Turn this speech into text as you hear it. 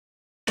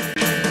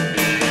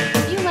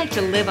like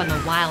to live on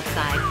the wild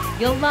side,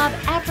 you'll love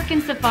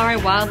African Safari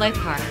Wildlife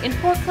Park in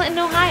Port Clinton,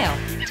 Ohio.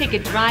 Take a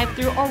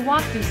drive-through or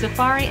walk through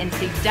safari and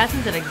see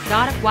dozens of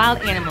exotic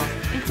wild animals,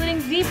 including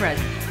zebras,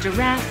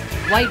 giraffes,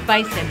 white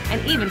bison,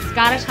 and even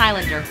Scottish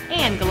Highlander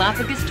and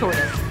Galapagos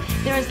tortoise.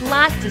 There is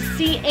lots to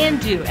see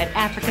and do at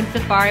African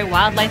Safari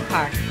Wildlife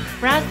Park.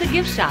 Browse the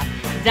gift shop,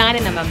 dine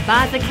in the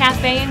Mombasa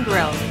Cafe and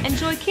Grill,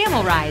 enjoy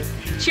camel rides,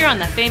 cheer on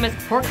the famous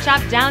Pork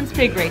Chop Downs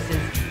pig races,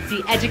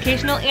 see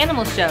educational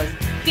animal shows,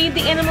 feed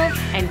the animals,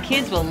 and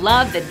kids will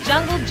love the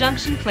Jungle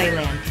Junction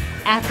Playland.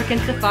 African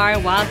Safari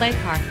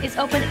Wildlife Park is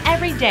open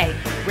every day,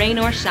 rain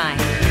or shine.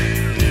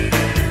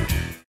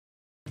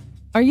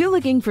 Are you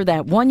looking for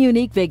that one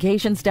unique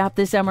vacation stop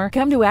this summer?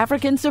 Come to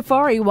African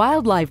Safari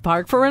Wildlife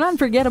Park for an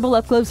unforgettable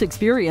up-close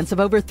experience of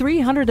over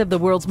 300 of the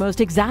world's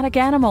most exotic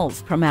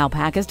animals. From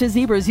alpacas to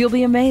zebras, you'll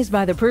be amazed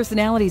by the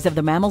personalities of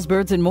the mammals,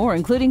 birds, and more,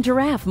 including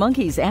giraffe,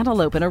 monkeys,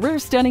 antelope, and a rare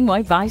stunning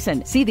white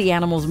bison. See the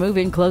animals move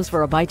in close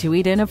for a bite to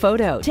eat and a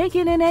photo. Take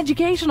in an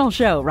educational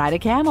show, ride a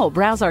camel,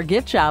 browse our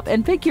gift shop,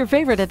 and pick your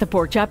favorite at the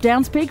Pork Chop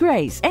Downs pig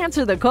race.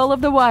 Answer the call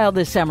of the wild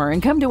this summer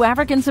and come to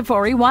African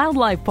Safari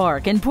Wildlife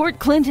Park in Port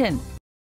Clinton.